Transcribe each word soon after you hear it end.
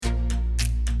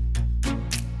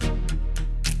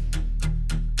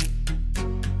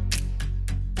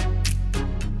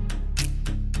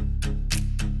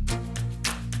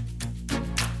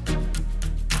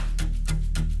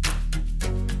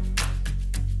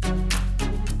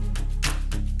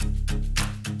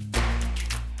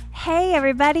Hey,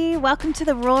 everybody. Welcome to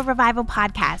the Rural Revival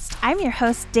Podcast. I'm your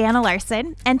host, Dana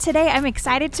Larson, and today I'm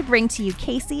excited to bring to you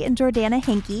Casey and Jordana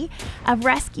Henke of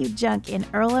Rescue Junk in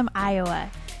Earlham,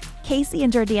 Iowa. Casey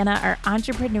and Jordana are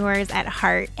entrepreneurs at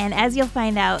heart, and as you'll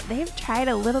find out, they've tried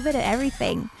a little bit of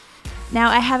everything. Now,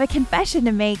 I have a confession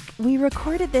to make. We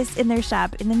recorded this in their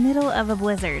shop in the middle of a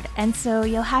blizzard, and so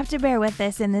you'll have to bear with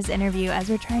us in this interview as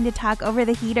we're trying to talk over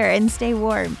the heater and stay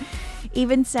warm.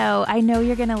 Even so, I know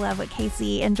you're going to love what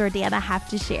Casey and Jordana have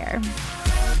to share.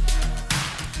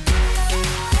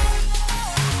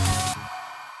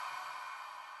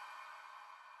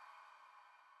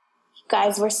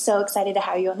 Guys, we're so excited to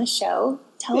have you on the show.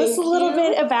 Tell us a little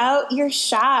bit about your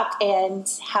shop and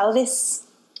how this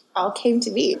all came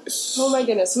to be. Oh my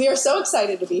goodness, we are so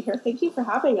excited to be here. Thank you for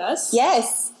having us.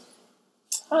 Yes.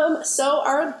 So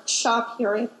our shop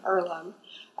here at Earlham,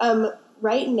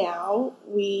 right now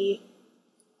we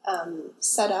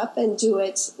set up and do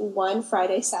it one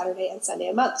Friday, Saturday, and Sunday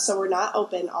a month. So we're not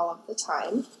open all of the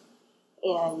time.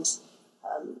 And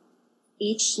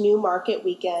each new market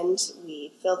weekend,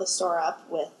 we fill the store up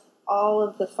with all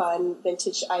of the fun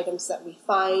vintage items that we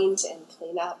find and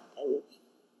clean up and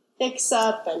fix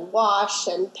up and wash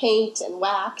and paint and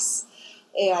wax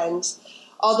and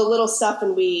all the little stuff.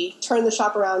 And we turn the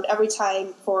shop around every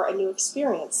time for a new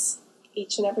experience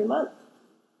each and every month.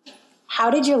 How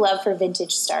did your love for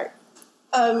vintage start?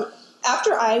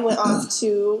 After I went off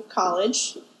to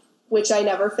college, which I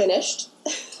never finished,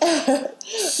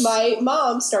 my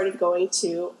mom started going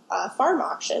to farm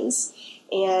auctions,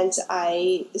 and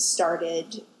I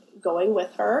started going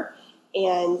with her.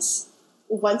 And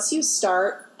once you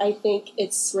start, I think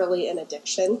it's really an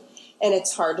addiction, and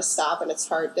it's hard to stop, and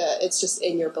it's just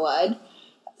in your blood.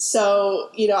 So,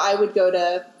 I would go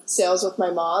to sales with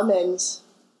my mom, and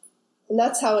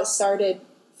that's how it started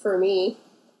for me.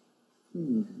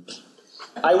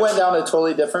 I went down a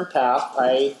totally different path.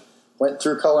 I went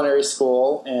through culinary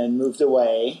school and moved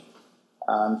away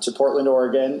to Portland,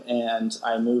 Oregon, and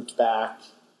I moved back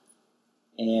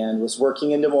and was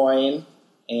working in Des Moines.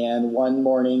 And one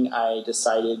morning I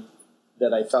decided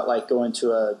that I felt like going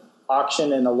to an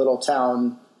auction in a little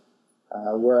town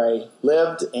where I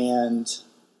lived, and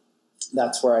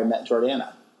that's where I met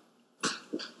Jordana.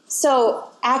 So,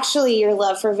 actually, your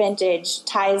love for vintage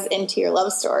ties into your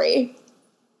love story.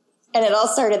 And it all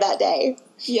started that day.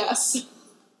 Yes.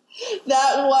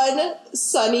 That one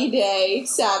sunny day,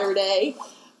 Saturday,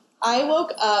 I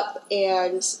woke up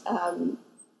and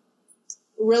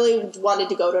really wanted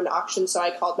to go to an auction, so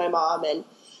I called my mom. And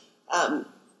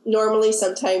normally,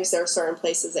 sometimes there are certain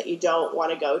places that you don't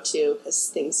want to go to because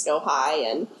things go high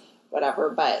and whatever.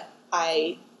 But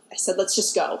I said, let's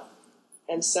just go.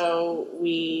 And so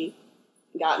we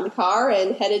got in the car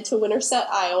and headed to Winterset,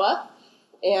 Iowa,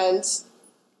 and,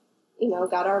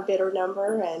 got our bidder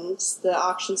number, and the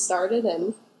auction started,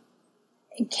 and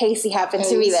Casey happened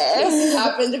to be there. Casey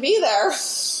happened to be there.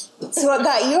 So what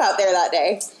got you out there that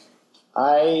day?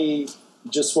 I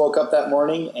just woke up that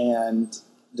morning and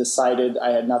decided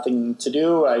I had nothing to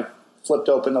do. I flipped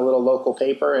open a little local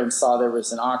paper and saw there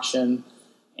was an auction,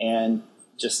 and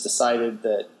just decided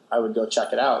that I would go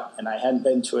check it out. And I hadn't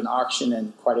been to an auction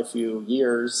in quite a few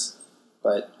years,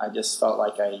 but I just felt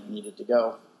like I needed to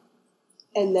go.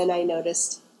 And then I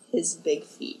noticed his big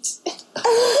feet.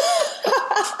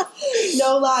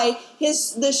 No lie.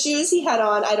 The shoes he had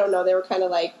on, I don't know, they were kind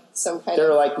of like They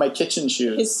were like my kitchen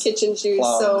shoes. His kitchen shoes,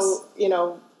 Plugs. So,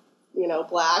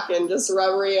 black and just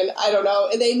rubbery, and I don't know.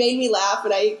 And they made me laugh,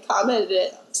 and I commented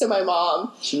it to my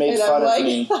mom. She made fun of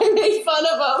me. I made fun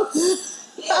of him.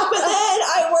 But then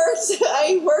I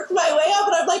worked my way up,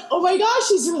 and I'm like, oh my gosh,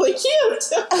 he's really cute.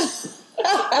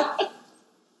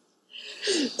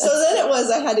 So then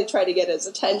I had to try to get his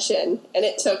attention, and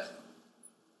it took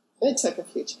a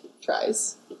few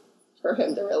tries for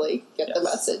him to really get the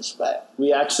message. But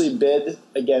we actually bid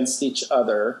against each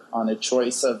other on a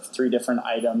choice of 3 different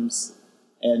items,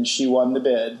 and she won the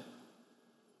bid.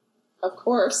 Of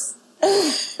course.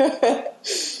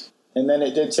 And then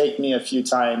it did take me a few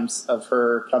times of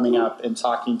her coming up and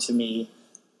talking to me,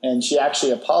 and she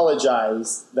actually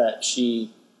apologized that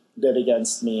she bid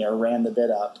against me or ran the bid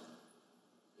up,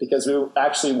 because we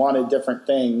actually wanted different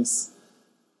things.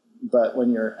 But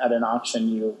when you're at an auction,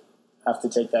 you have to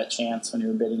take that chance when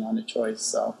you're bidding on a choice.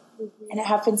 So, and it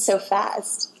happens so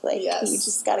fast. You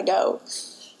just got to go.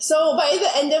 So by the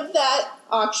end of that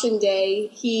auction day,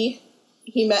 he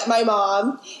met my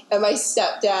mom and my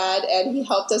stepdad, and he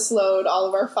helped us load all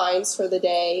of our finds for the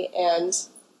day. And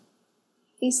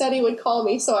he said he would call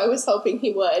me, so I was hoping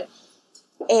he would.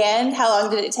 And how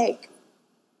long did it take?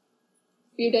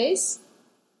 A few days.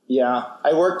 Yeah,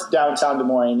 I worked downtown Des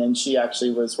Moines, and she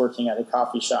actually was working at a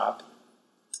coffee shop.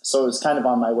 So it was kind of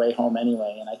on my way home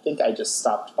anyway, and I think I just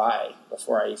stopped by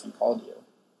before I even called you.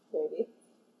 Maybe.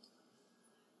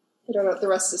 I don't know if the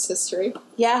rest is history.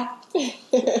 Yeah.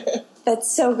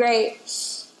 That's so great.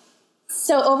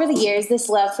 So over the years, this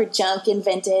love for junk and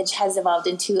vintage has evolved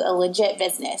into a legit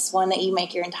business, one that you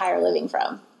make your entire living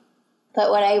from.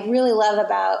 But what I really love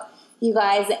about you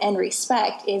guys and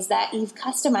respect is that you've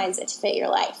customized it to fit your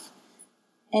life.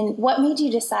 And what made you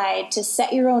decide to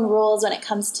set your own rules when it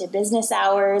comes to business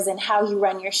hours and how you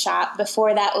run your shop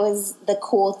before that was the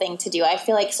cool thing to do? I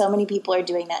feel like so many people are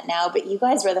doing that now, but you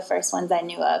guys were the first ones I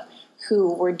knew of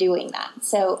who were doing that.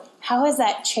 So how has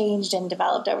that changed and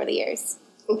developed over the years?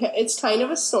 Okay, it's kind of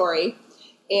a story.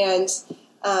 And,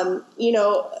 I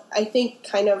think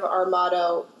kind of our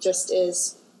motto just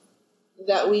is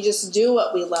that we just do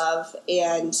what we love,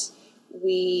 and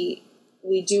we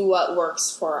do what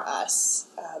works for us.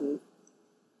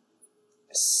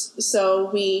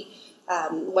 So we,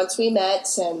 once we met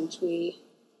and we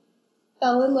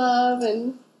fell in love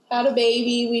and had a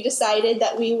baby, we decided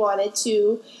that we wanted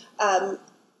to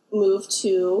move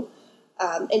to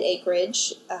an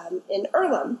acreage in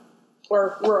Earlham,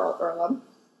 or rural Earlham.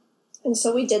 And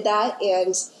so we did that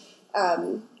and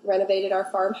renovated our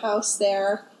farmhouse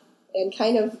there, and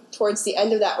kind of towards the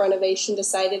end of that renovation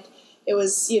decided it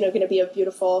was, going to be a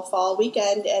beautiful fall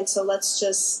weekend, and so let's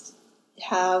just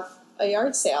have a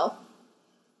yard sale.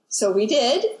 So we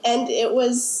did, and it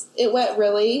went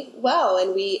really well,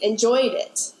 and we enjoyed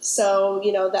it. So,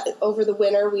 that over the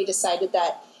winter we decided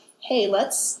that, hey,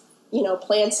 let's,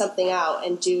 plan something out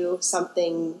and do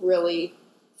something really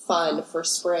fun for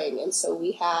spring. And so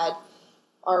we had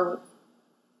our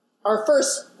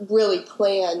first really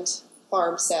planned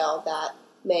farm sale that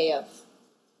May of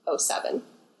 2007.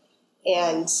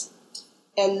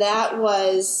 And that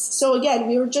was, so again,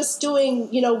 we were just doing,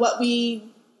 what we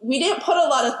didn't put a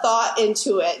lot of thought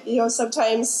into it.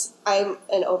 Sometimes I'm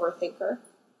an overthinker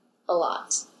a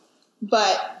lot,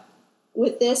 but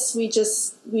with this, we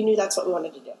knew that's what we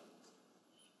wanted to do.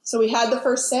 So we had the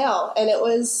first sale, and it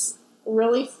was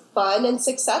really fun and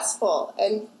successful.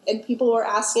 And people were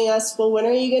asking us, well, when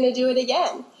are you going to do it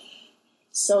again?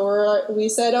 So we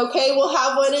said, okay, we'll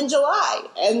have one in July.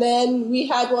 And then we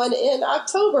had one in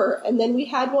October. And then we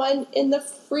had one in the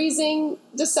freezing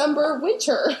December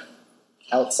winter.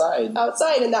 Outside.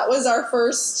 And that was our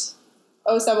first,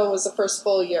 2007 was the first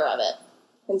full year of it.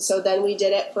 And so then we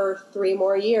did it for 3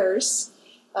 more years.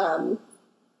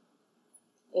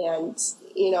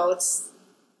 It's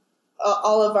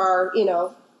all of our,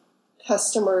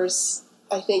 customers,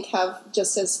 I think, have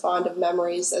just as fond of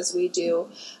memories as we do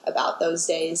about those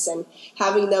days, and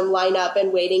having them line up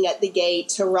and waiting at the gate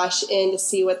to rush in to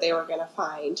see what they were going to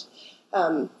find.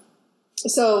 Those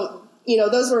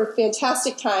were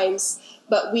fantastic times,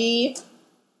 but we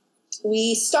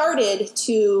started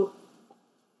to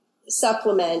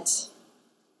supplement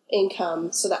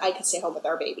income so that I could stay home with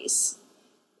our babies.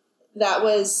 That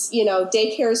was,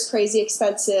 daycare is crazy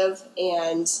expensive,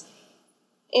 and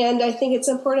I think it's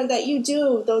important that you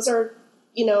do. Those are,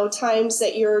 times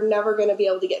that you're never going to be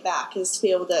able to get back, is to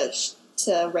be able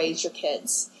to raise your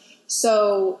kids.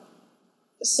 So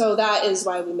that is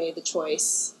why we made the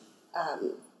choice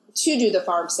to do the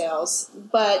farm sales.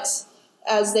 But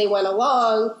as they went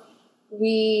along,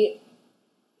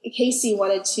 Casey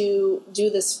wanted to do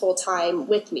this full time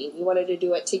with me. We wanted to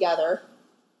do it together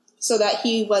so that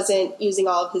he wasn't using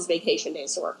all of his vacation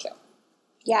days to work too.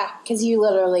 Yeah, because you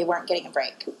literally weren't getting a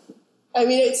break. I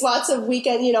mean, it's lots of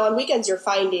weekend, on weekends you're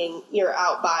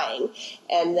out buying,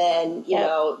 and then,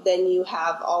 then you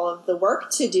have all of the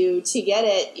work to do to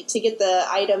get the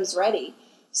items ready.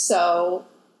 So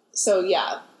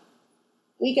yeah,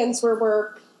 weekends were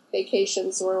work,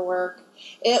 vacations were work.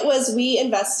 We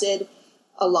invested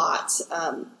a lot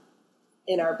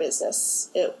in our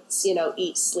business. It's,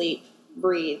 eat, sleep,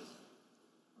 breathe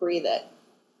it.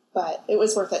 But it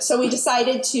was worth it. So we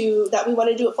decided that we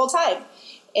wanted to do it full time.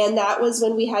 And that was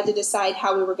when we had to decide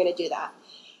how we were going to do that.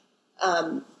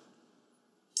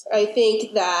 I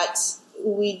think that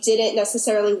we didn't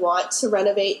necessarily want to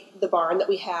renovate the barn that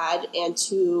we had and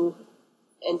to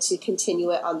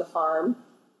continue it on the farm.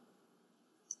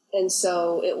 And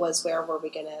so it was, where were we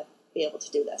going to be able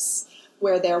to do this?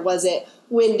 Where there wasn't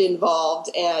wind involved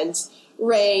and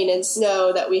rain and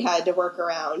snow that we had to work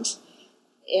around.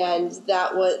 And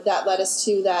that led us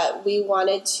to that we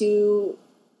wanted to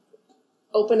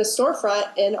open a storefront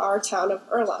in our town of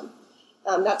Earlham.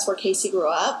 That's where Casey grew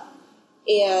up.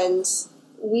 And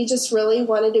we just really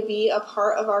wanted to be a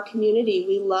part of our community.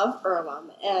 We love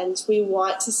Earlham, and we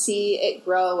want to see it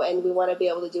grow, and we want to be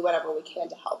able to do whatever we can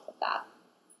to help with that.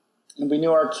 And we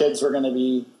knew our kids were going to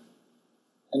be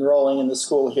enrolling in the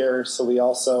school here, so we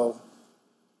also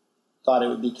thought it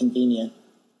would be convenient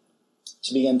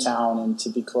to be in town and to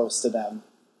be close to them.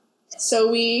 So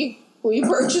we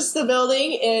purchased the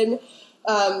building in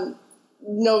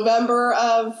November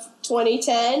of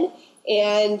 2010,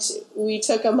 and we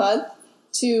took a month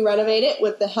to renovate it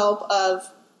with the help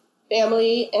of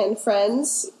family and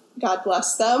friends. God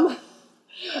bless them.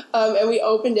 And we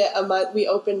opened it we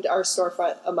opened our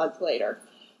storefront a month later.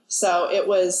 So it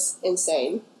was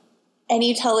insane. And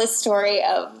you tell this story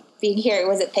of being here.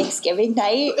 Was it Thanksgiving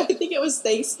night? I think it was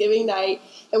Thanksgiving night,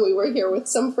 and we were here with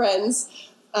some friends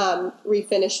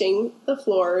refinishing the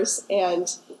floors,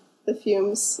 and the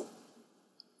fumes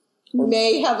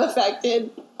may have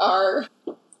affected our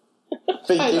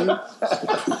thinking.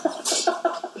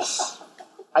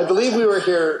 I believe we were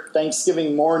here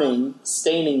Thanksgiving morning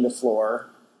staining the floor,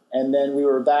 and then we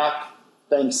were back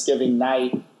Thanksgiving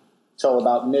night till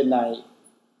about midnight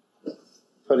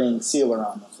putting sealer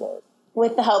on the floor.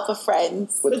 With the help of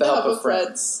friends. With the help of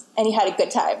friends. And you had a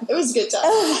good time. It was a good time.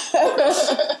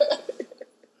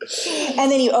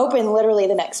 And then you opened literally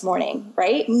the next morning,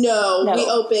 right? No, we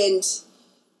opened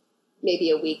maybe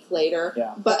a week later.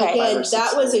 Yeah. But Okay. again,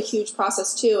 that was a huge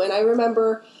process too. And I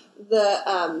remember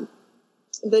the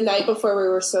night before we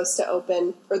were supposed to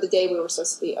open, or the day we were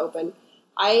supposed to be open,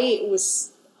 I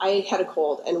had a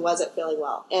cold and wasn't feeling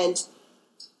well. And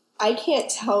I can't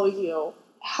tell you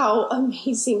how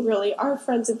amazing really our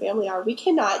friends and family are. We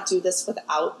cannot do this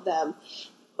without them.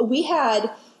 We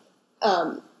had,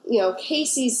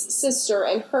 Casey's sister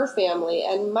and her family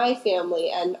and my family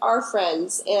and our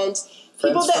friends and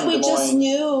people that we just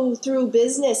knew through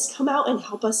business come out and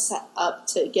help us set up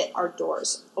to get our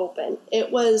doors open.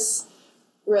 It was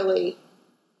really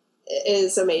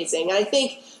is amazing. And I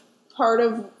think part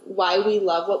of why we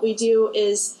love what we do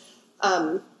is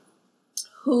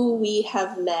who we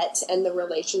have met and the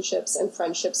relationships and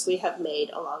friendships we have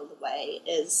made along the way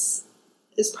is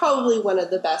probably one of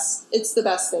the best. It's the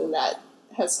best thing that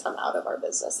has come out of our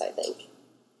business, I think.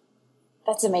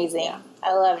 That's amazing. Yeah.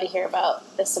 I love to hear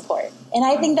about the support. And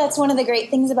I think that's one of the great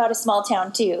things about a small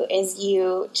town, too, is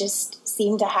you just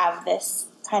seem to have this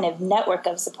kind of network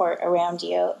of support around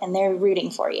you, and they're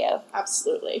rooting for you.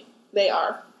 Absolutely. They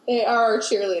are. They are our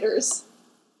cheerleaders.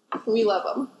 We love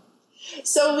them.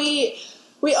 So we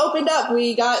opened up.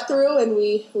 We got through, and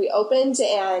we opened,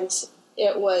 and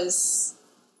it was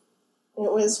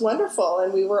wonderful.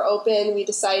 And we were open. We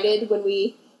decided when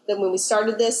we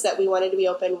started this that we wanted to be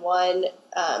open one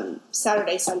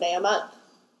Saturday, Sunday a month.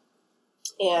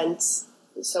 And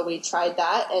so we tried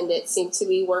that, and it seemed to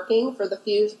be working for the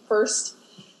first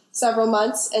several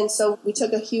months. And so we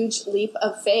took a huge leap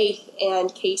of faith,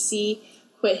 and Casey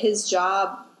quit his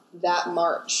job that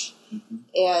March. Mm-hmm.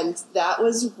 And that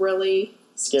was really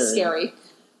scary.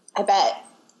 I bet.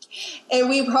 And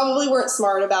we probably weren't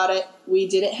smart about it. We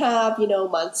didn't have,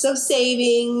 months of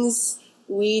savings.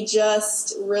 We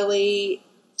just really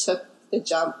took the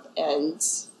jump and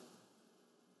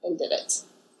did it.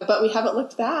 But we haven't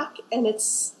looked back, and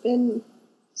it's been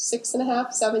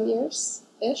 6.5, 7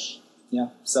 years-ish. Yeah,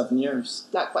 7 years.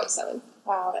 Not quite 7.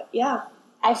 Wow. But yeah.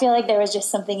 I feel like there was just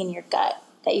something in your gut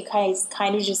that you kind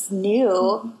of just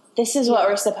knew this is what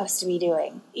we're supposed to be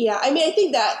doing. Yeah, I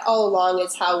think that all along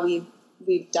is how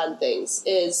we've done things.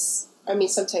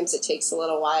 Sometimes it takes a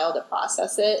little while to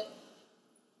process it.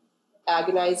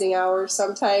 Agonizing hours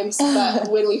sometimes, but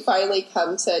when we finally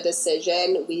come to a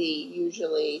decision, we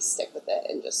usually stick with it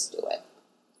and just do it,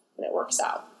 and it works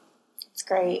out. It's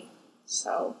great.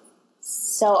 So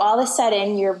all of a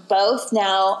sudden, you're both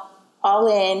now all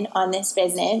in on this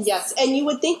business. Yes, and you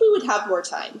would think we would have more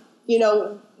time. You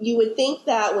would think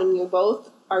that when you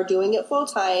both are doing it full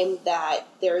time, that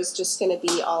there's just going to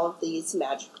be all of these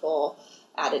magical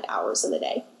added hours in the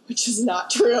day, which is not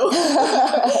true.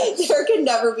 There can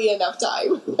never be enough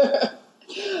time.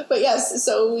 But yes,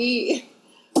 so we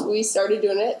started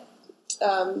doing it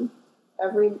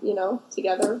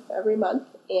together every month,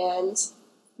 and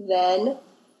then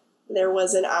there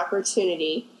was an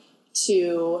opportunity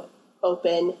to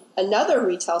open another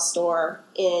retail store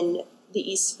in the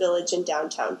East Village in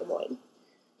downtown Des Moines.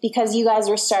 Because you guys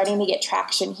were starting to get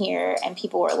traction here and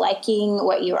people were liking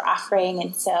what you were offering,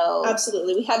 and so...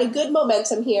 Absolutely. We had a good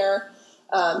momentum here.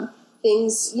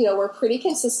 Things, were pretty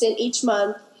consistent each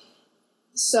month.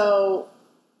 So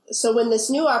when this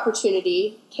new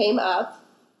opportunity came up,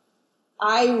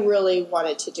 I really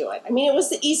wanted to do it. I mean, it was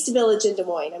the East Village in Des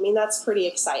Moines. I mean, that's pretty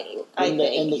exciting, I think.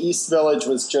 And the East Village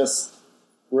was just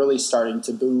really starting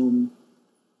to boom,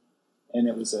 and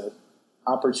it was an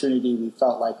opportunity we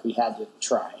felt like we had to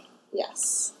try.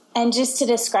 Yes. And just to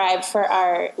describe for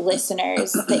our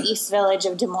listeners, the East Village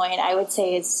of Des Moines, I would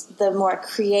say is the more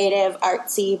creative,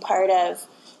 artsy part of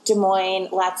Des Moines.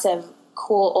 Lots of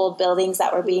cool old buildings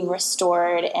that were being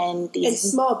restored and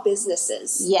small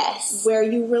businesses. Yes. Where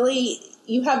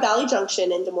you have Valley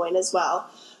Junction in Des Moines as well,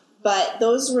 but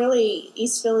those really,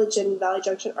 East Village and Valley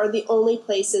Junction, are the only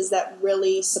places that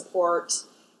really support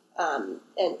and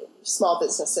small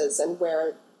businesses and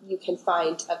where you can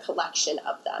find a collection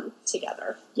of them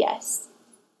together. Yes.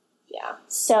 Yeah.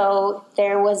 So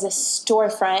there was a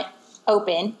storefront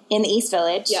open in the East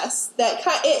Village. Yes.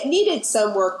 It needed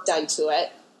some work done to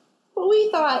it. But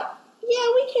we thought,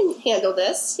 yeah, we can handle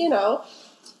this. You know,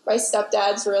 my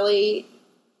stepdad's really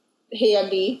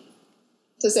handy,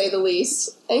 to say the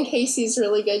least. And Casey's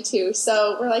really good too.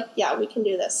 So we're like, yeah, we can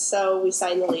do this. So we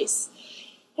signed the lease.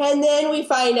 And then we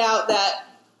find out that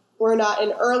we're not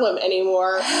in Earlham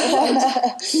anymore, and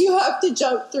you have to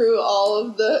jump through all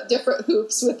of the different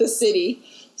hoops with the city.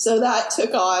 So that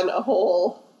took on a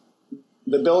whole...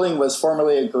 The building was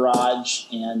formerly a garage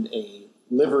and a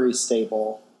livery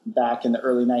stable back in the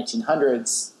early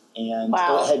 1900s, and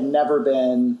Wow. It had never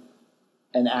been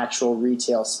an actual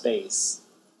retail space.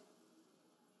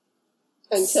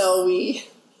 Until we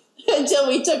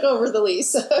took over the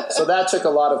lease. So that took a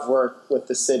lot of work with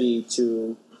the city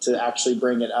to actually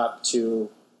bring it up to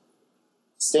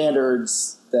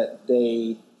standards that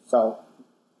they felt.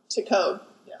 To code.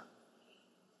 Yeah.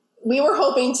 We were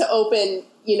hoping to open,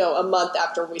 a month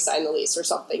after we signed the lease or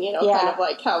something, kind of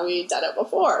like how we'd done it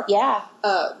before. Yeah.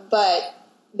 But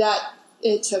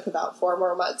it took about 4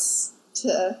 more months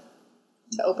to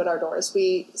open our doors.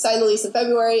 We signed the lease in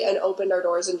February and opened our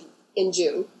doors in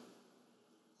June.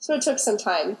 So it took some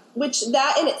time, which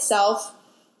that in itself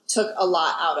took a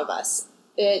lot out of us.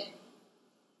 It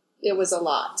was a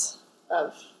lot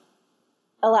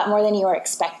more than you were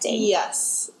expecting.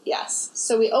 Yes.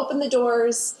 So we opened the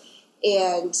doors,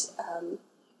 and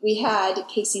we had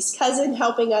Casey's cousin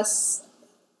helping us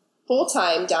full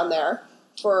time down there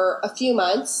for a few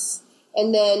months,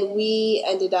 and then we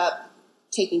ended up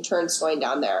taking turns going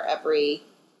down there every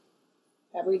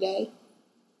day.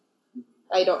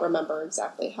 I don't remember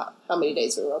exactly how many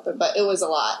days we were open, but it was a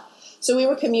lot. So we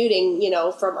were commuting,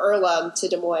 from Earlham to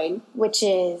Des Moines. Which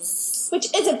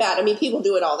isn't bad. I mean, people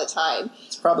do it all the time.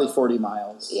 It's probably 40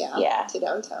 miles. Yeah. To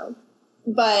downtown.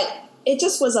 But it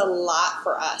just was a lot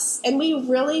for us. And we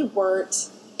really weren't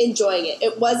enjoying it.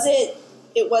 It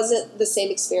wasn't the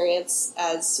same experience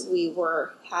as we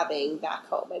were having back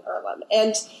home in Earlham.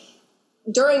 And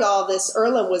during all this,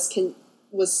 Earlham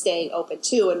was staying open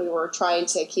too, and we were trying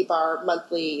to keep our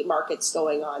monthly markets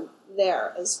going on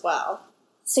there as well.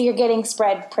 So you're getting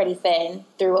spread pretty thin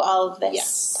through all of this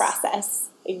Yes. process.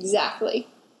 Exactly.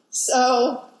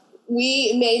 So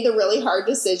we made the really hard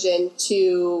decision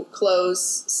to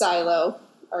close Silo,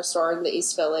 our store in the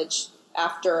East Village,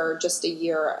 after just a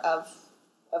year of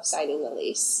signing the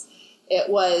lease. It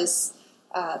was,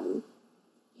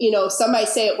 some might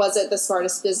say it wasn't the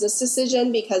smartest business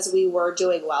decision because we were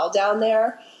doing well down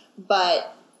there,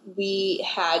 but we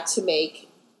had to make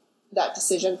that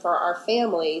decision for our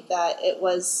family that it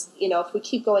was, if we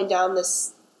keep going down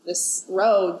this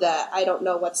road, that I don't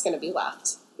know what's going to be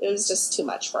left. It was just too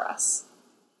much for us.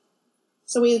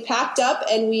 So we packed up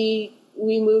and we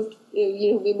moved,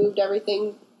 we moved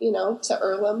everything, to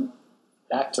Earlham.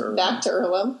 Back to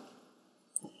Earlham.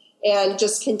 And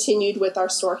just continued with our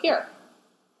store here.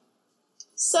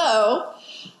 So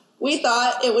we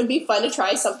thought it would be fun to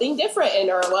try something different in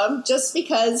Earlham just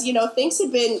because, things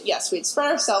had been, yes, we'd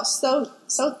spread ourselves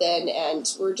so thin,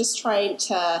 and we're just trying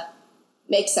to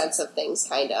make sense of things,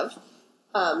 kind of.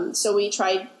 So we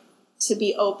tried to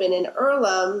be open in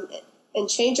Earlham and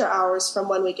change our hours from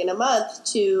 1 week in a month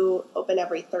to open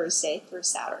every Thursday through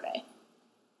Saturday.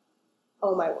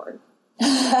 Oh, my word.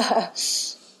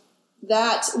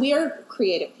 That, we are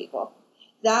creative people.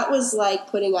 That was like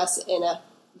putting us in a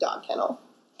dog kennel.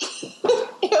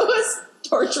 It was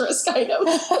torturous, kind of.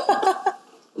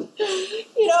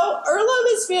 Earlham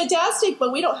is fantastic,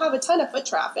 but we don't have a ton of foot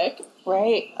traffic.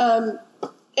 Right. And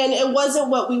it wasn't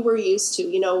what we were used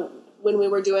to. When we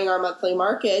were doing our monthly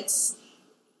markets,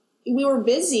 we were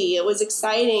busy. It was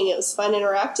exciting. It was fun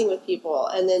interacting with people.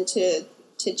 And then to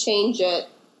change it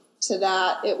to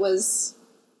that, it wasn't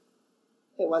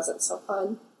so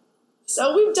fun.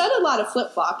 So we've done a lot of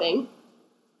flip-flopping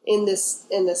in this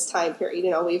time period.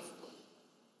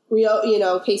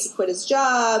 Casey quit his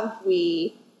job.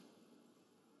 We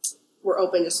were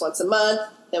open just once a month.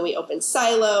 Then we opened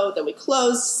Silo. Then we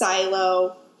closed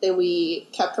Silo. Then we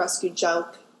kept Rescue Junk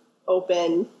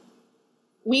open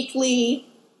weekly.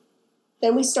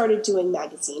 Then we started doing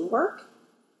magazine work,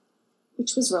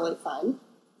 which was really fun.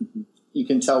 You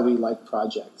can tell we like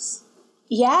projects.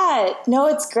 Yeah, no,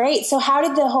 it's great. So how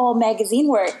did the whole magazine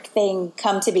work thing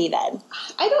come to be then?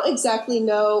 I don't exactly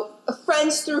know.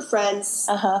 Friends through friends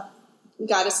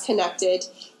got us connected.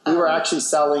 We were actually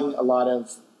selling a lot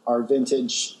of our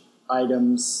vintage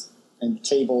items and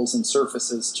tables and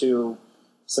surfaces to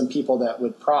some people that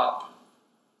would prop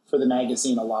for the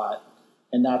magazine a lot.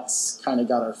 And that's kind of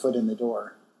got our foot in the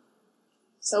door.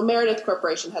 So Meredith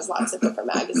Corporation has lots of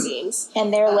different magazines.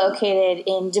 And they're located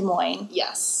in Des Moines.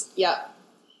 Yes, yep.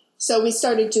 So we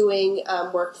started doing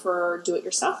work for Do It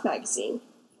Yourself magazine,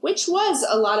 which was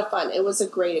a lot of fun. It was a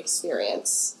great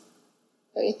experience,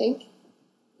 don't you think?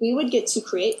 We would get to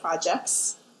create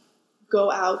projects,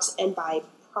 go out and buy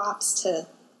props to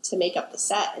make up the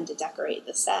set and to decorate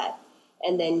the set,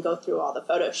 and then go through all the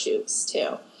photo shoots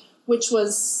too, which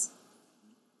was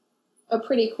a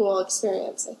pretty cool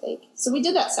experience, I think. So we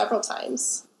did that several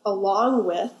times, along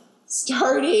with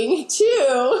starting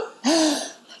to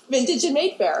Vintage and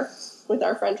Maid Fair with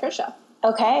our friend Trisha.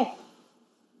 Okay.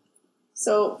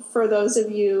 So for those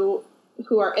of you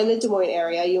who are in the Des Moines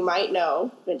area, you might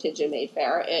know Vintage and Maid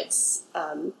Fair. It's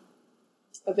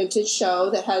a vintage show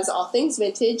that has all things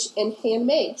vintage and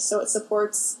handmade. So it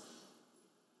supports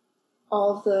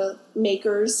all of the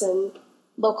makers and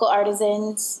local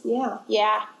artisans.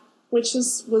 Yeah. Which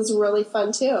was really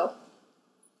fun too.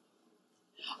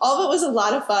 All of it was a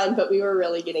lot of fun, but we were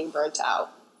really getting burnt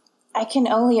out. I can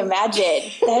only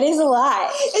imagine. That is a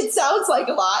lot. It sounds like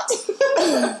a lot.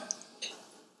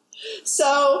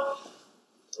 So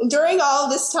during all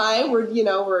this time,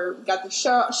 we're got the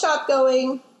shop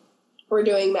going. We're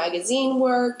doing magazine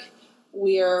work.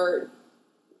 We're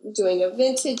doing a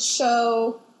vintage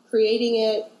show, creating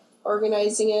it,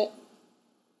 organizing it.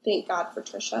 Thank God for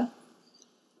Trisha.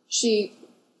 She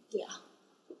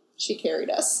carried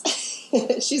us.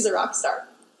 She's a rock star.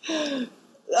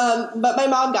 But my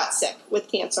mom got sick with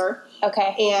cancer.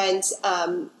 Okay.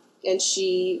 And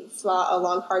she fought a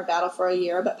long, hard battle for a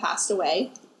year, but passed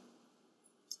away.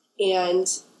 And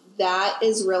that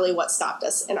is really what stopped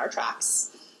us in our tracks.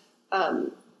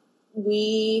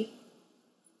 We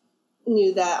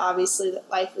knew that obviously that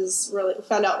life is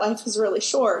really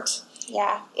short.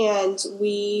 Yeah. And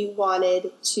we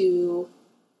wanted to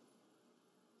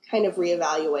kind of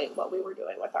reevaluate what we were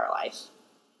doing with our life.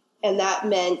 And that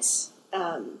meant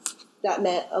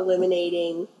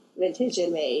eliminating Vintage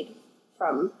and Maid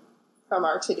from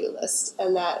our to-do list.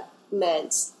 And that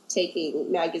meant taking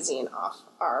magazine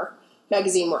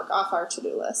work off our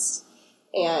to-do list.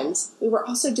 And we were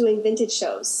also doing vintage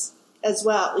shows as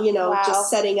well, Wow. just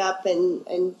setting up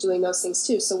and doing those things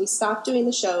too. So we stopped doing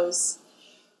the shows.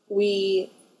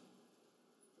 We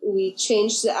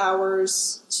changed the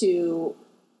hours to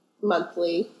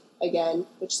monthly again,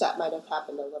 which that might have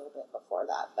happened a little bit before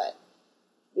that, but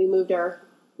we moved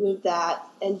that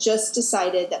and just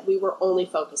decided that we were only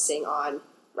focusing on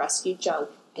Rescue Junk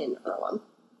in Earlham.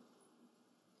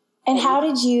 And how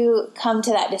did you come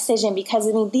to that decision? Because,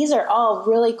 I mean, these are all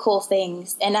really cool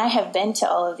things, and I have been to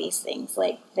all of these things.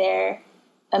 Like, they're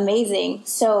amazing.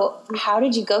 So how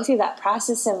did you go through that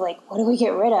process of, like, what do we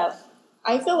get rid of?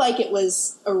 I feel like it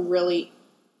was a really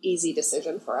easy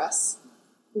decision for us.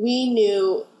 We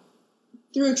knew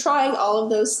through trying all of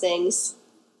those things,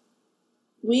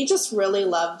 we just really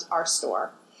loved our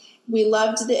store. We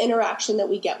loved the interaction that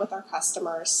we get with our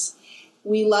customers.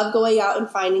 We love going out and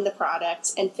finding the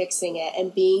product and fixing it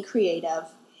and being creative.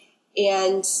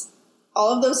 And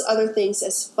all of those other things,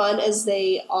 as fun as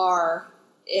they are,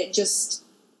 it just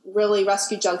really,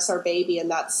 Rescue Junk's our baby,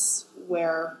 and that's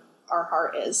where our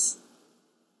heart is.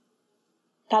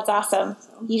 That's awesome.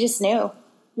 You just knew.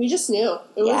 We just knew.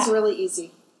 It was really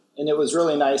easy. And it was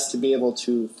really nice to be able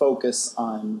to focus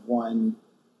on one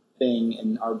thing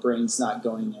and our brains not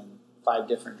going in 5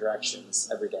 different directions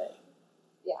every day.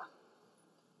 Yeah.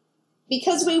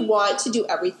 Because we want to do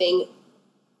everything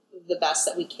the best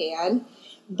that we can,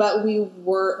 but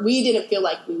we didn't feel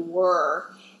like we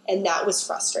were, and that was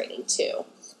frustrating too.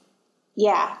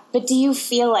 Yeah. But do you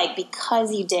feel like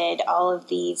because you did all of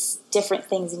these different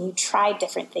things and you tried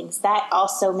different things, that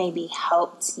also maybe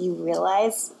helped you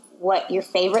realize what your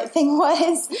favorite thing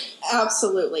was?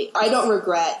 Absolutely. I don't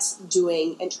regret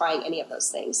doing and trying any of those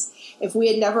things. If we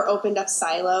had never opened up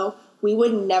Silo, we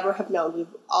would never have known. We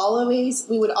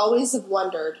would always have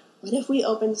wondered, what if we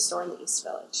opened a store in the East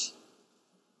Village?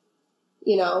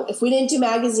 if we didn't do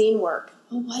magazine work,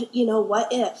 what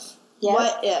if? Yeah.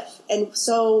 What if? And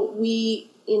so we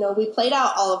played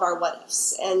out all of our what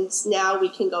ifs, and now we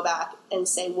can go back and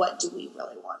say, what do we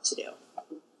really want to do?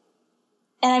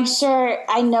 And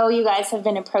I know you guys have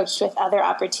been approached with other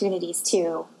opportunities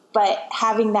too, but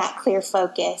having that clear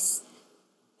focus,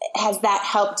 has that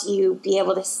helped you be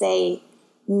able to say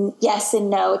yes and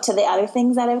no to the other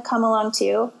things that have come along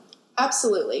too?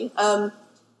 Absolutely.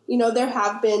 There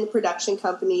have been production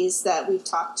companies that we've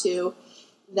talked to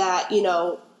that,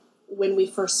 when we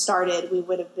first started, we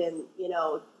would have been,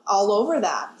 all over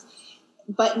that.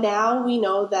 But now we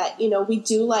know that, we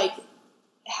do like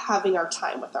having our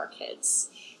time with our kids.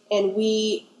 And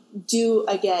we do,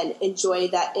 again, enjoy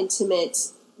that intimate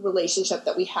relationship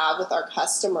that we have with our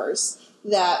customers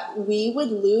that we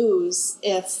would lose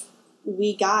if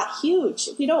we got huge.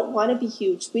 We don't want to be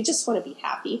huge. We just want to be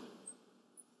happy.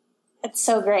 That's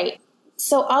so great.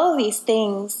 So all of these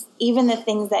things, even the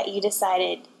things that you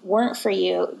decided weren't for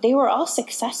you, they were all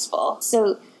successful.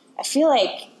 So I feel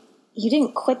like you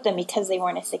didn't quit them because they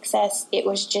weren't a success. It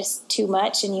was just too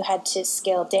much and you had to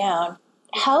scale down.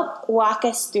 Help walk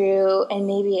us through and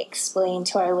maybe explain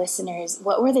to our listeners,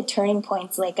 what were the turning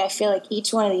points like? I feel like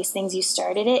each one of these things, you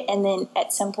started it and then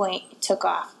at some point it took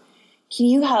off. Can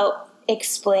you help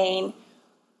explain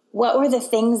what were the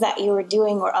things that you were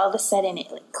doing where all of a sudden it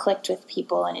clicked with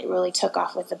people and it really took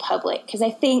off with the public? Because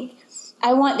I think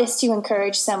I want this to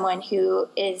encourage someone who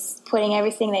is putting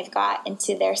everything they've got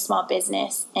into their small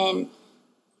business and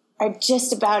are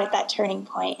just about at that turning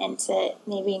point, and to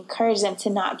maybe encourage them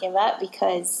to not give up,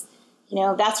 because,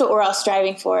 that's what we're all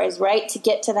striving for, is right to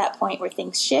get to that point where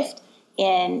things shift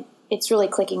and it's really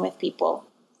clicking with people.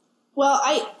 Well,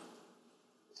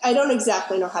 I don't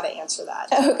exactly know how to answer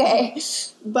that. Okay.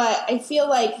 But I feel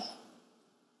like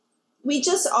we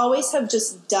just always have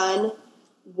just done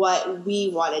what we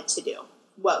wanted to do,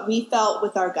 what we felt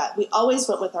with our gut. We always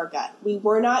went with our gut. We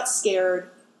were not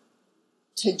scared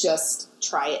to just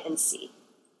try it and see.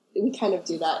 We kind of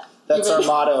do that. That's our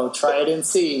motto, try it and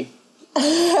see.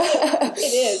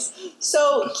 It is.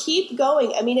 So keep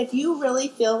going. I mean, if you really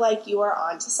feel like you are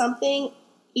onto something,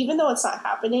 even though it's not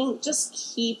happening, just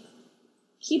keep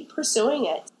pursuing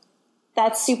it.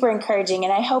 That's super encouraging,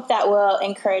 and I hope that will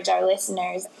encourage our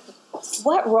listeners.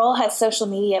 What role has social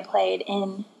media played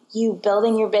in you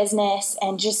building your business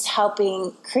and just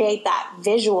helping create that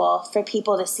visual for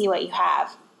people to see what you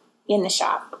have in the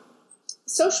shop?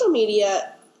 Social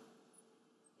media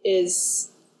is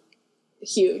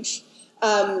huge.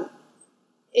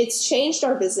 It's changed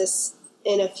our business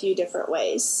in a few different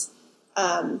ways.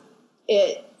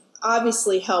 It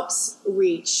obviously helps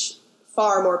reach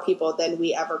far more people than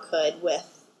we ever could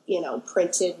with,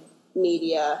 printed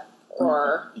media,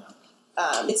 or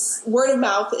it's word of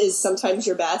mouth is sometimes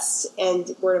your best,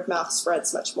 and word of mouth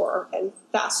spreads much more and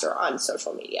faster on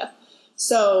social media.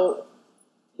 So,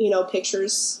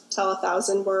 pictures tell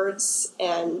 1,000 words,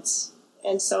 and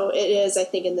so it is, I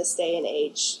think, in this day and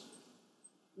age,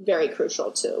 very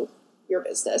crucial to your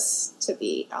business to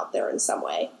be out there in some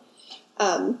way.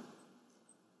 On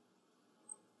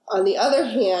the other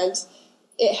hand,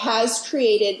 it has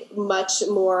created much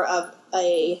more of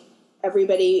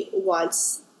everybody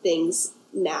wants things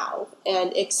now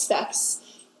and expects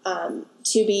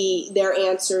their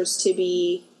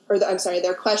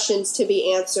questions to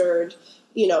be answered,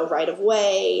 right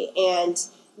away. And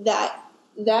that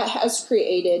has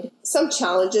created some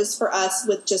challenges for us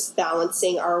with just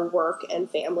balancing our work and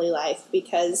family life,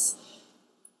 because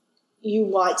you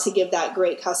want to give that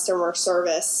great customer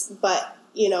service. But,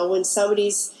 when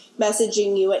somebody's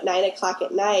messaging you at 9:00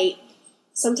 at night,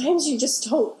 sometimes you just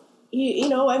don't,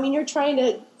 you're trying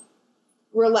to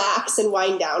relax and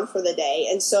wind down for the day.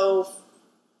 And so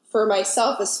for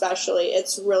myself especially,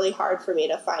 it's really hard for me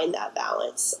to find that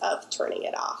balance of turning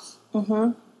it off,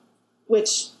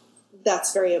 which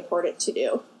that's very important to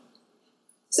do.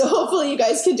 So hopefully you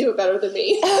guys can do it better than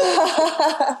me.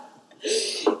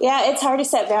 Yeah, it's hard to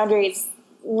set boundaries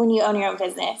when you own your own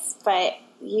business, but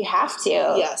you have to.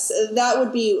 Yes, that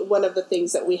would be one of the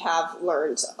things that we have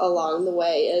learned along the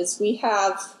way. Is we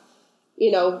have,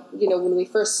 when we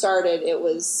first started, it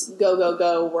was go, go,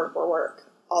 go, work, work,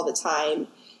 work all the time.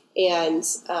 And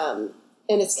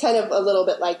it's kind of a little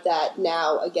bit like that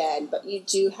now again, but you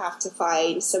do have to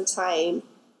find some time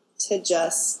to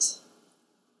just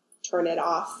turn it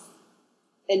off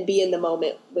and be in the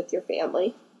moment with your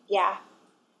family. Yeah.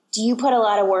 Do you put a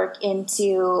lot of work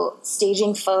into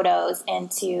staging photos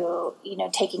and to,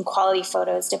 taking quality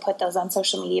photos to put those on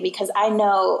social media? Because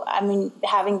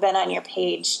having been on your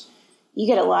page, you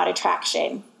get a lot of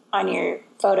traction on your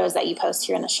photos that you post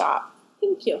here in the shop.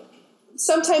 Thank you.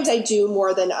 sometimes I do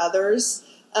more than others.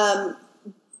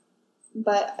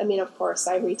 But I mean, of course,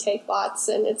 I retake lots,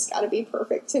 and it's got to be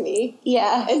perfect to me.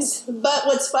 Yeah. But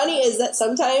what's funny is that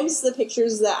sometimes the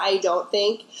pictures that I don't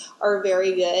think are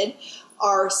very good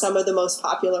are some of the most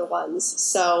popular ones.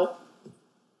 So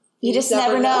you just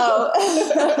never know.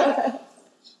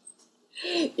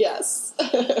 Yes.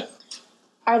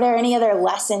 Are there any other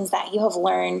lessons that you have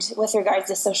learned with regards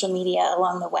to social media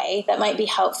along the way that might be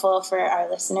helpful for our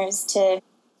listeners to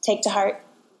take to heart?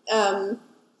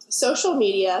 Social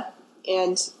media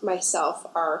and myself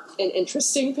are an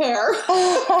interesting pair.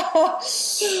 I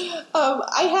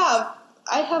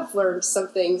have learned some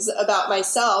things about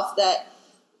myself that,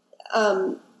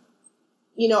 I'm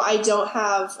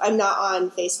not on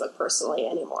Facebook personally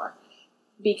anymore,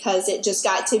 because it just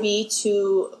got to be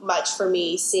too much for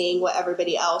me seeing what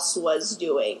everybody else was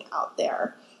doing out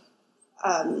there.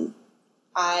 I'm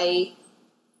a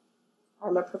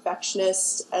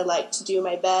perfectionist. I like to do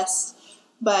my best,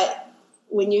 but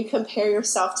when you compare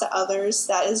yourself to others,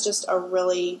 that is just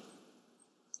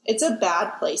it's a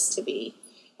bad place to be.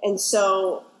 And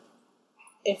so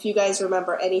if you guys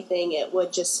remember anything, it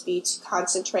would just be to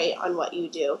concentrate on what you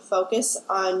do. Focus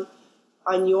on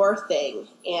your thing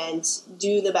and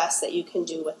do the best that you can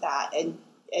do with that. And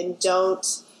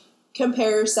don't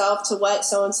compare yourself to what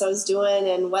so-and-so's doing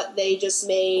and what they just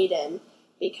made, and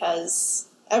because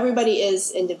everybody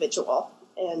is individual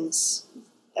and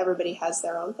everybody has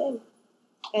their own thing.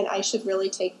 And I should really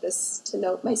take this to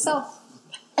note myself.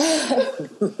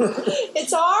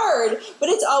 It's hard, but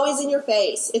it's always in your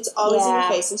face. It's always in your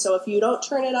face. And so if you don't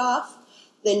turn it off,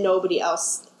 then nobody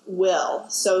else will.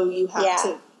 So you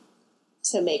have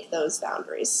to make those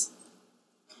boundaries.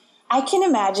 I can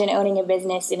imagine owning a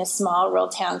business in a small rural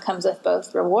town comes with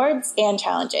both rewards and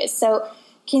challenges. So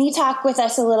can you talk with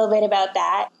us a little bit about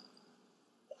that?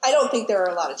 I don't think there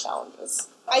are a lot of challenges.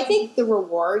 I think the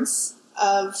rewards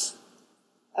of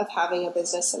having a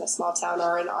business in a small town,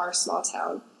 or in our small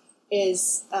town,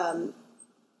 is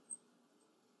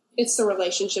it's the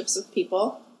relationships with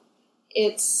people.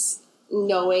 It's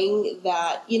knowing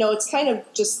that, it's kind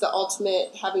of just the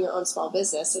ultimate having your own small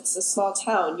business. It's a small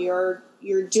town. You're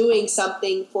doing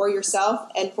something for yourself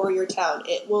and for your town.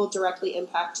 It will directly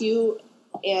impact you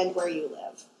and where you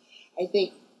live. I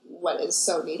think what is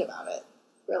so neat about it,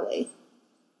 really.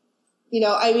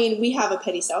 We have a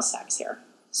petty sales tax here.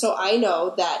 So I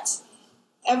know that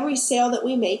every sale that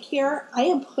we make here,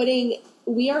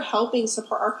 we are helping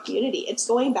support our community. It's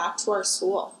going back to our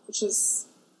school, which is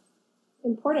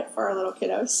important for our little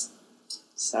kiddos.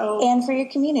 And for your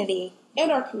community. And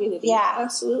our community. Yeah.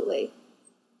 Absolutely.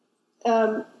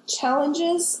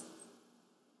 Challenges,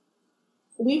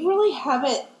 we really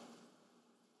haven't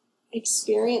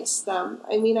experienced them.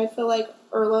 I feel like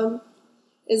Earlham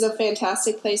is a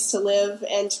fantastic place to live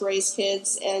and to raise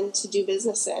kids and to do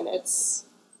business in.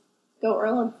 Go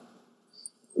Earlham.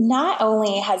 Not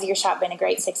only has your shop been a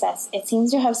great success, it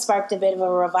seems to have sparked a bit of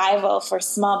a revival for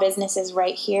small businesses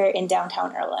right here in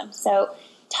downtown Earlham. So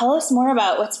tell us more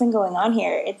about what's been going on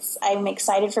here. I'm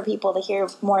excited for people to hear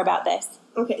more about this.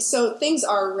 Okay, so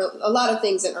a lot of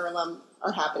things in Earlham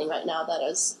are happening right now that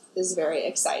is very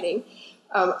exciting.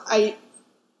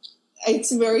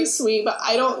 It's very sweet, but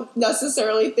I don't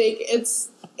necessarily think it's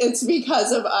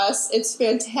because of us. It's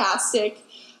fantastic.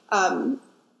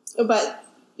 But,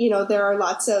 there are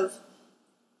lots of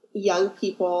young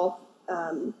people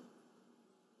and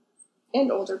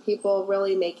older people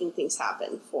really making things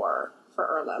happen for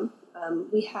Earlham.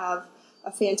 We have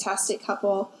a fantastic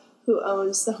couple who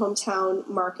owns the Hometown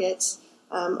Market,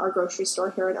 our grocery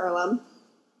store here in Earlham,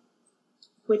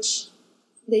 which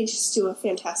they just do a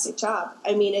fantastic job.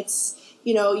 It's,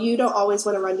 you don't always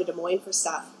want to run to Des Moines for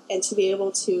stuff, and to be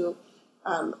able to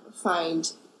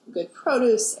find good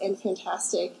produce and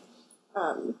fantastic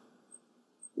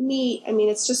meat.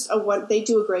 It's just they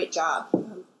do a great job.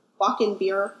 Walk-in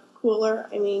beer cooler.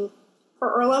 For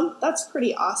Earlham, that's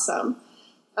pretty awesome.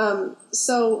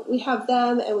 So we have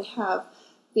them, and we have,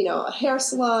 a hair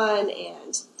salon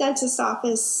and dentist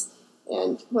office.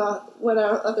 And, what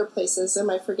other places am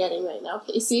I forgetting right now,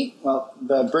 Casey? Well,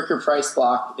 the Bricker Price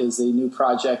Block is a new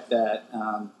project that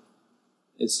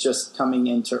is just coming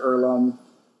into Earlham.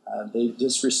 They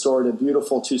just restored a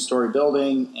beautiful 2-story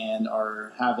building and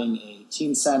are having a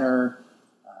teen center,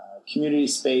 community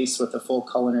space with a full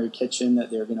culinary kitchen that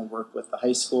they're going to work with the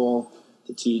high school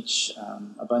to teach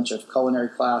a bunch of culinary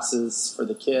classes for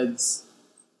the kids.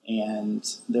 And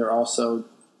they're also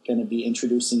going to be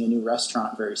introducing a new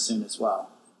restaurant very soon as well.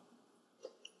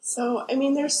 So,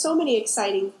 there's so many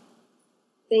exciting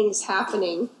things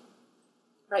happening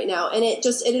right now, and it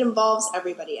involves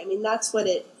everybody. That's what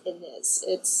it it is.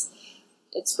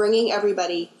 It's bringing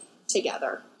everybody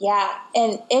together. Yeah,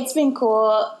 and it's been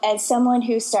cool as someone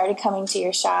who started coming to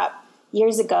your shop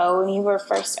years ago when you were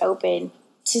first open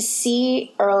to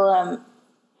see Earlham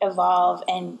evolve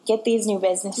and get these new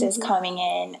businesses coming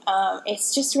in.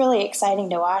 It's just really exciting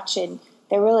to watch, and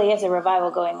there really is a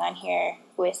revival going on here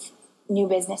with new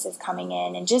businesses coming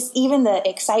in and just even the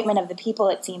excitement of the people,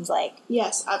 it seems like.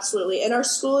 Yes, absolutely. And our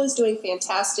school is doing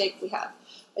fantastic. We have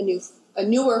a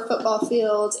newer football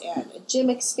field and a gym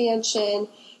expansion.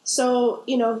 So,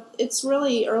 it's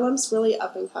really, Earlham's really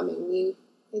up and coming.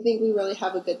 I think we really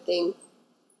have a good thing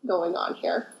going on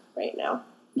here right now.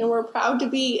 And we're proud to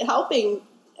be helping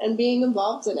and being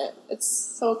involved in it. It's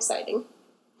so exciting.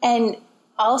 And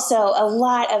also, a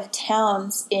lot of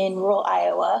towns in rural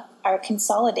Iowa are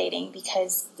consolidating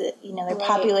because their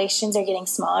populations are getting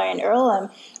smaller, and Earlham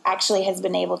actually has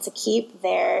been able to keep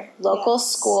their local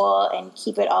school and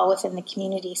keep it all within the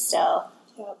community still.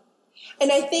 Yeah.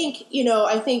 And I think,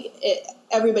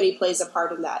 everybody plays a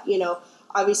part in that.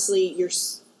 Obviously,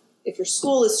 if your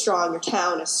school is strong, your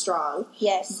town is strong.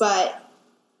 Yes. But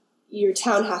your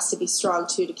town has to be strong,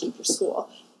 too, to keep your school.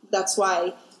 That's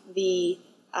why the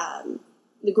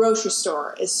grocery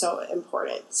store is so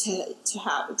important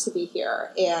to be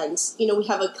here. And, we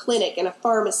have a clinic and a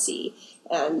pharmacy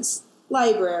and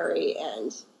library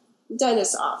and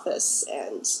dentist office.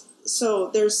 And so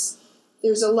there's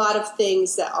a lot of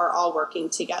things that are all working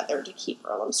together to keep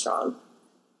Earlham strong.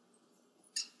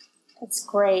 That's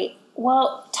great.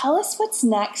 Well, tell us what's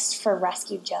next for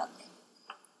Rescue Junk.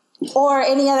 Or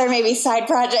any other maybe side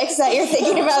projects that you're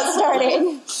thinking about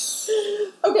starting.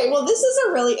 Okay, well, this is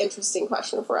a really interesting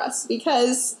question for us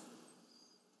because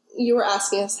you were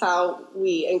asking us how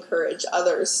we encourage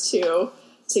others to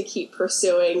keep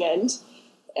pursuing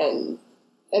and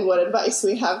what advice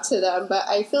we have to them. But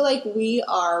I feel like we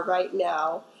are right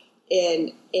now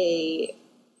in a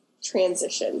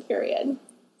transition period.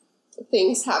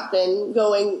 Things have been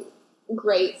going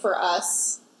great for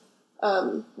us.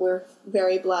 We're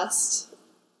very blessed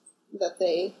that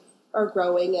they are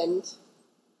growing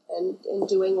and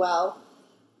doing well.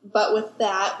 But with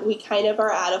that, we kind of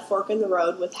are at a fork in the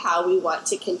road with how we want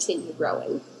to continue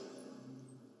growing.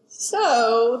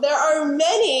 So there are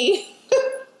many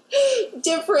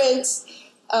different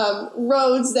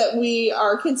roads that we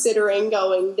are considering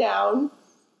going down,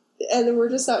 and we're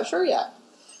just not sure yet.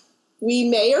 We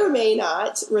may or may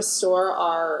not restore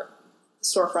our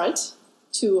storefront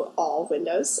to all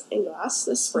windows and glass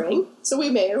this spring. So we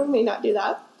may or may not do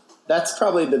that. That's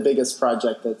probably the biggest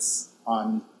project that's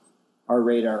on our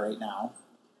radar right now.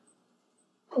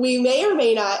 We may or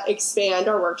may not expand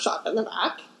our workshop in the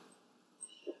back.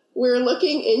 We're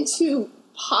looking into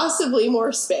possibly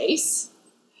more space.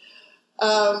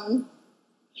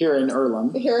 Here in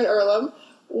Earlham.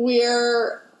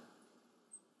 We're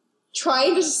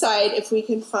trying to decide if we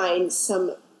can find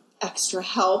some extra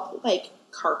help, like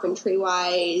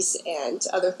carpentry-wise and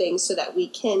other things, so that we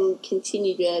can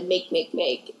continue to make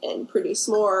and produce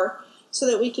more so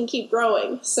that we can keep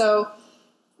growing. So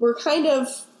we're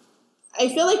I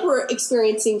feel like we're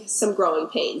experiencing some growing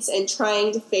pains and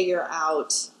trying to figure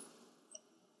out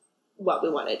what we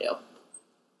want to do.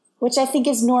 Which I think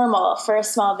is normal for a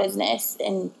small business.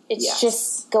 And it's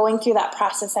just going through that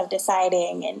process of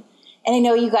deciding. And I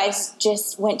know you guys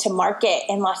just went to market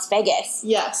in Las Vegas.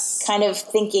 Yes. Kind of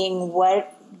thinking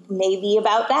what maybe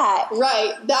about that.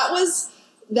 Right. That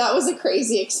was a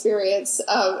crazy experience.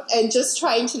 And just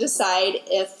trying to decide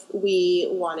if we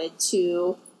wanted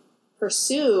to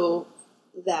pursue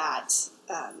that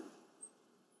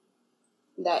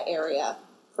area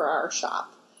for our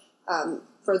shop.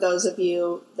 For those of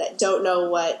you that don't know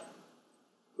what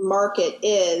market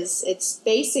is, it's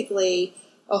basically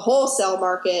a wholesale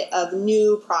market of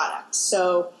new products.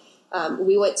 So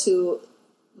we went to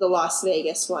the Las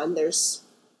Vegas one.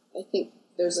 I think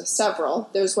there's several.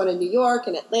 There's one in New York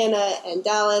and Atlanta and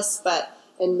Dallas,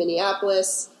 and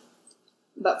Minneapolis.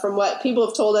 But from what people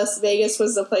have told us, Vegas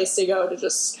was the place to go to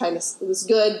just kind of, it was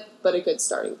good, but a good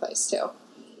starting place too.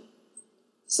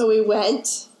 So we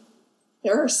went.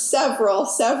 There are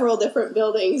several different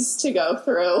buildings to go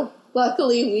through.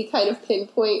 Luckily, we kind of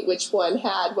pinpoint which one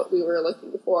had what we were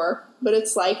looking for. But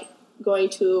it's like going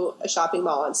to a shopping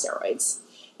mall on steroids.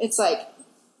 It's like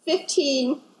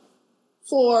 15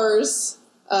 floors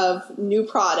of new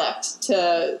product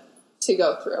to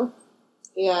go through.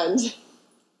 And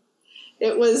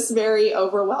it was very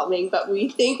overwhelming, but we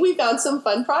think we found some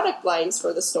fun product lines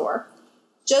for the store.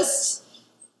 Just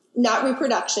not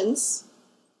reproductions,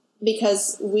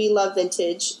 because we love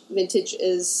vintage. Vintage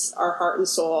is our heart and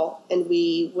soul, and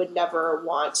we would never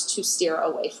want to steer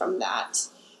away from that.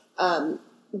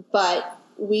 But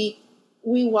we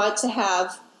want to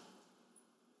have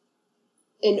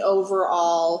an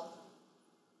overall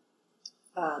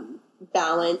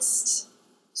balanced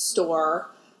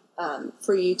store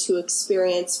for you to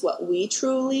experience what we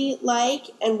truly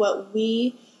like. And what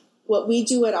we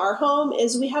do at our home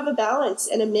is we have a balance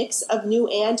and a mix of new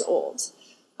and old.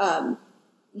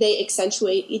 They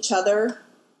accentuate each other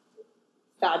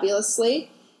fabulously.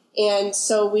 And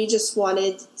so we just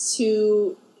wanted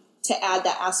to add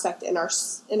that aspect in our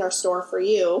store for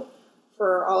you,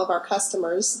 for all of our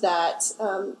customers, that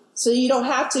so you don't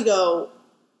have to go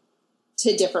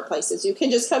to different places. You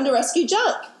can just come to Rescue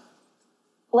Junk.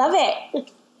 Love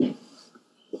it.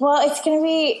 Well, it's going to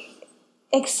be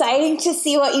exciting to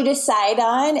see what you decide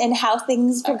on and how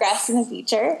things progress in the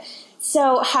future.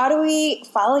 So how do we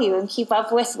follow you and keep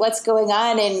up with what's going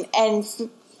on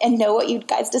and know what you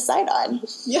guys decide on?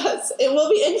 Yes, it will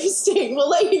be interesting. We'll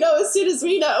let you know as soon as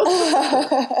we know.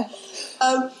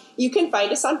 You can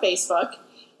find us on Facebook,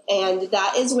 and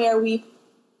that is where we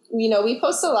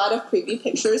post a lot of preview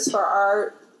pictures for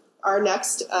our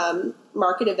next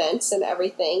market events and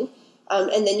everything.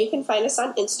 And then you can find us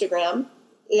on Instagram.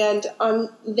 And on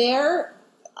there,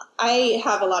 I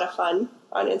have a lot of fun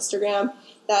on Instagram.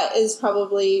 That is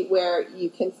probably where you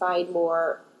can find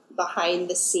more behind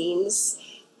the scenes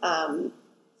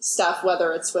stuff,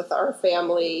 whether it's with our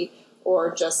family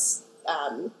or just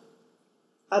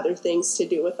other things to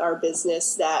do with our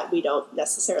business that we don't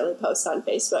necessarily post on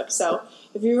Facebook. So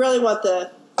if you really want the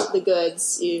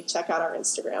goods, you check out our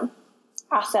Instagram.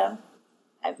 Awesome.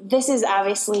 This is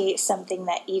obviously something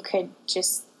that you could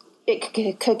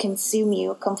it could consume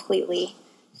you completely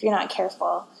if you're not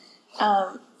careful.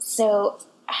 So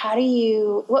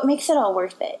what makes it all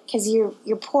worth it? Because you're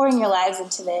pouring your lives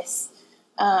into this.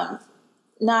 Not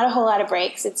a whole lot of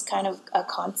breaks. It's kind of a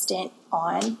constant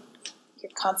on.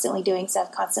 You're constantly doing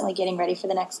stuff, constantly getting ready for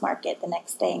the next market, the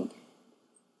next thing.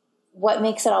 What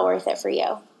makes it all worth it for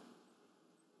you?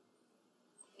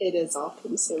 It is all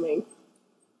consuming.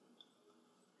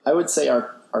 I would say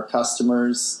our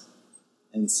customers,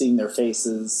 and seeing their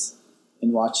faces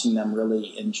and watching them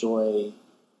really enjoy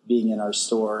being in our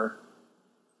store,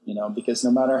 because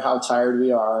no matter how tired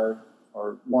we are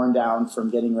or worn down from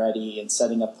getting ready and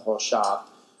setting up the whole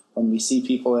shop, when we see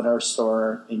people in our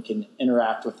store and can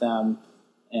interact with them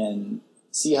and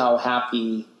see how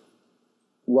happy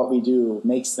what we do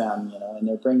makes them, and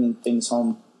they're bringing things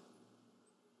home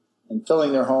and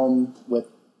filling their home with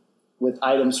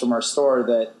items from our store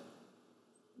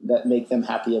that make them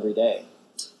happy every day.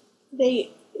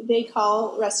 They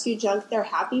call Rescue Junk their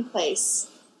happy place.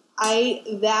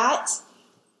 That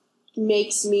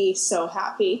makes me so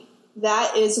happy.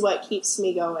 That is what keeps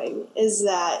me going, is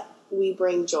that we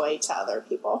bring joy to other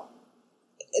people.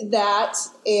 That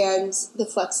and the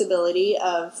flexibility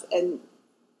of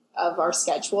our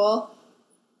schedule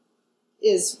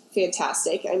is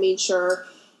fantastic. I mean, sure,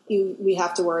 we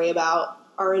have to worry about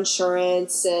our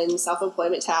insurance and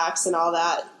self-employment tax and all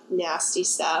that nasty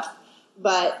stuff.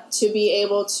 But to be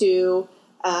able to,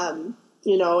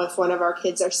 if one of our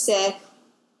kids are sick,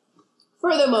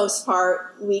 for the most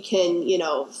part, we can,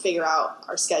 figure out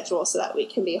our schedule so that we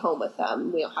can be home with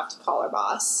them. We don't have to call our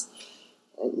boss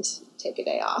and take a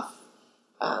day off.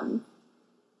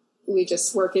 We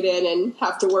just work it in and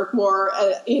have to work more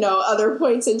at, other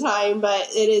points in time. But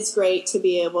it is great to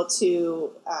be able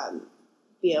to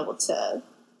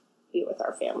be with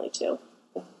our family too.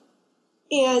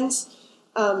 And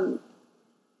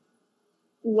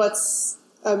what's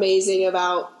amazing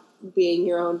about being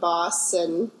your own boss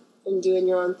and doing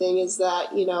your own thing is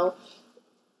that,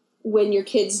 when your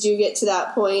kids do get to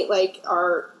that point, like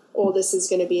our oldest is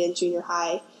going to be in junior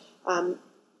high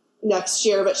next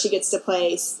year, but she gets to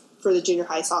play for the junior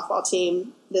high softball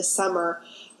team this summer.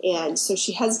 And so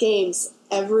she has games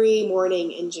every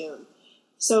morning in June.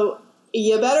 So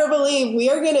you better believe we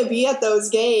are going to be at those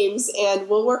games, and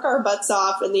we'll work our butts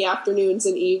off in the afternoons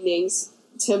and evenings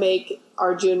to make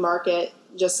our June market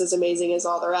just as amazing as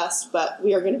all the rest. But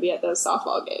we are going to be at those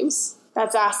softball games.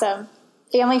 That's awesome.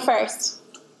 Family first.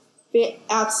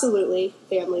 Absolutely.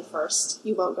 Family first.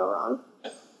 You won't go wrong.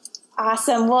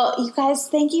 Awesome. Well, you guys,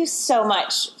 thank you so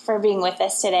much for being with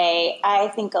us today. I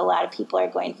think a lot of people are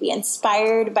going to be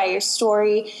inspired by your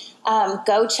story.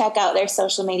 Go check out their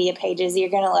social media pages. You're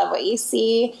going to love what you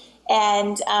see.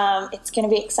 And it's going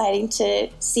to be exciting to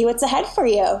see what's ahead for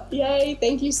you. Yay.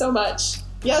 Thank you so much.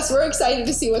 Yes, we're excited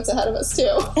to see what's ahead of us,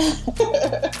 too.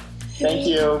 Thank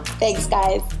you. Thanks,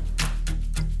 guys.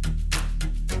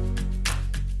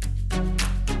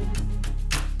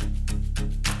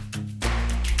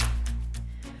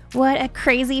 What a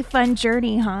crazy fun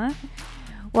journey, huh?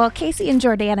 Well, Casey and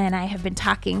Jordana and I have been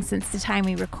talking since the time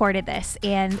we recorded this,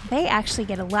 and they actually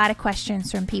get a lot of questions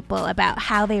from people about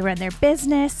how they run their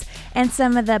business and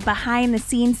some of the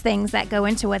behind-the-scenes things that go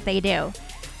into what they do.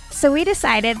 So we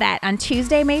decided that on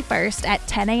Tuesday, May 1st at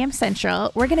 10 a.m.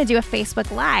 Central, we're going to do a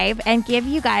Facebook Live and give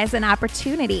you guys an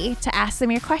opportunity to ask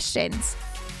them your questions.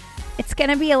 It's going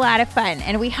to be a lot of fun,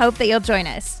 and we hope that you'll join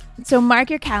us. So mark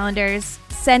your calendars,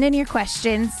 send in your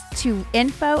questions to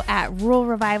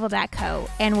info@ruralrevival.co,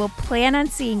 and we'll plan on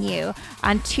seeing you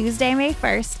on Tuesday, May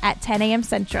 1st at 10 a.m.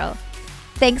 Central.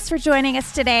 Thanks for joining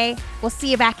us today. We'll see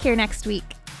you back here next week.